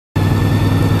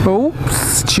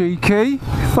Oops, cheeky.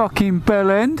 Fucking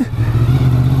bell end.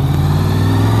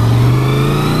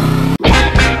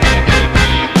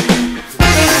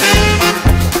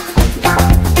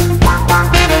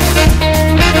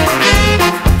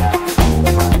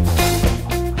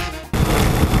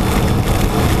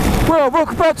 Well,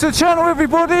 welcome back to the channel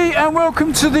everybody, and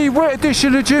welcome to the wet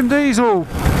edition of Jim Diesel.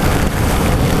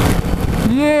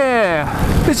 Yeah,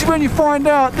 this is when you find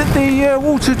out that the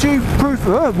waterproof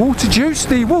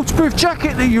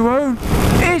jacket that you own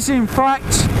is in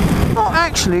fact not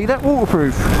actually that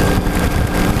waterproof.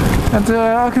 And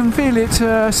I can feel it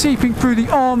seeping through the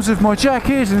arms of my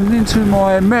jacket and into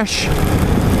my mesh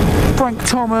Frank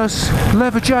Thomas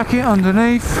leather jacket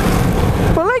underneath.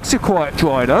 My legs are quite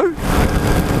dry though.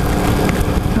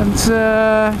 And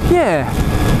yeah,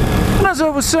 and as I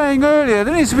was saying earlier,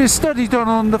 there needs to be a study done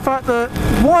on the fact that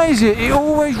why is it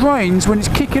always rains when it's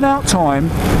kicking out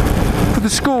time for the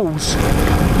schools.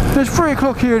 There's 3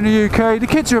 o'clock here in the UK, the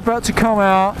kids are about to come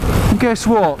out, and guess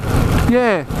what?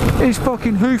 Yeah, it's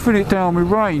fucking hoofing it down with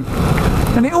rain.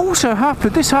 And it also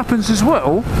this happens as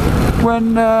well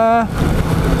when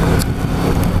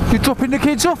you're dropping the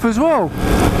kids off as well.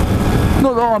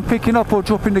 Not that I'm picking up or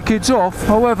dropping the kids off,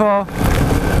 however,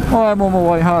 I am on my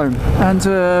way home, and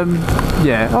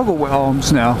yeah, I've got wet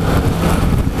arms now.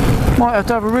 Might have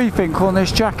to have a rethink on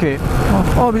this jacket.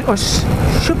 I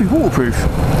should be waterproof,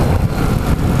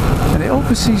 and it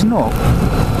obviously is not.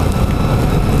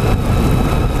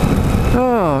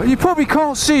 Oh, you probably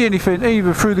can't see anything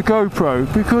either through the GoPro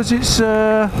because it's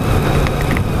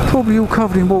probably all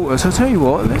covered in water. So I'll tell you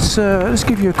what, let's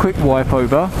give you a quick wipe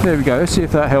over. There we go. Let's see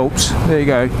if that helps. There you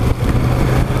go.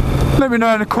 Let me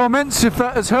know in the comments if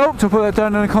that has helped. I'll put that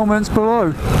down in the comments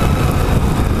below.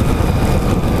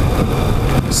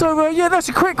 So yeah, that's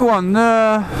a quick one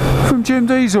from Jim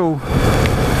Diesel.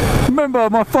 Remember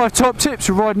my 5 top tips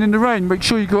for riding in the rain. Make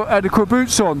sure you got adequate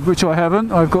boots on, which I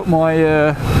haven't. I've got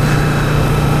my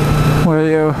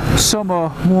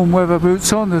summer warm weather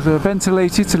boots on that are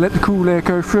ventilated to let the cool air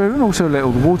go through, and also let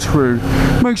all the water through.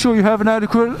 Make sure you have an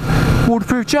adequate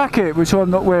waterproof jacket, which I'm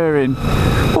not wearing.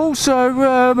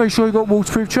 Also, make sure you've got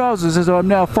waterproof trousers, as I'm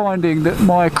now finding that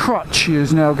my crutch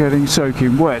is now getting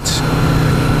soaking wet.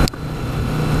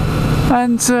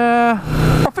 And I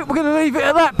think we're going to leave it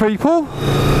at that, people.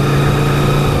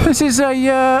 This is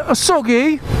a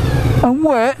soggy and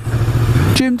wet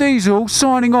Jim Diesel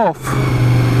signing off.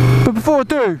 But before I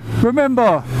do,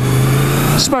 remember,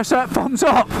 smash that thumbs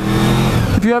up.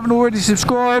 If you haven't already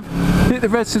subscribed, hit the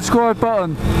red subscribe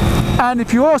button. And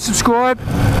if you are subscribed,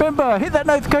 remember, hit that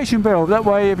notification bell. That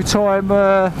way, every time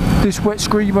this wet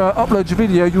screamer uploads a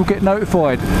video, you'll get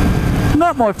notified. And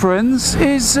that, my friends,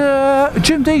 is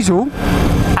Jim Diesel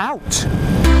out.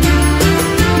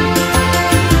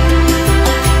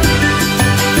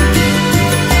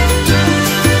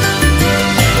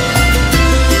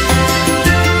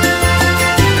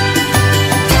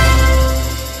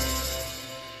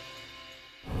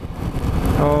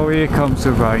 Oh, here comes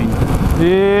the rain.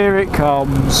 Here it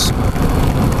comes.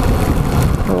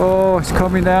 Oh, it's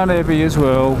coming down heavy as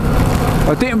well.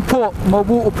 I didn't put my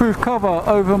waterproof cover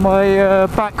over my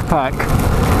backpack.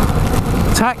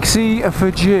 Taxi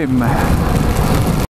for Jim.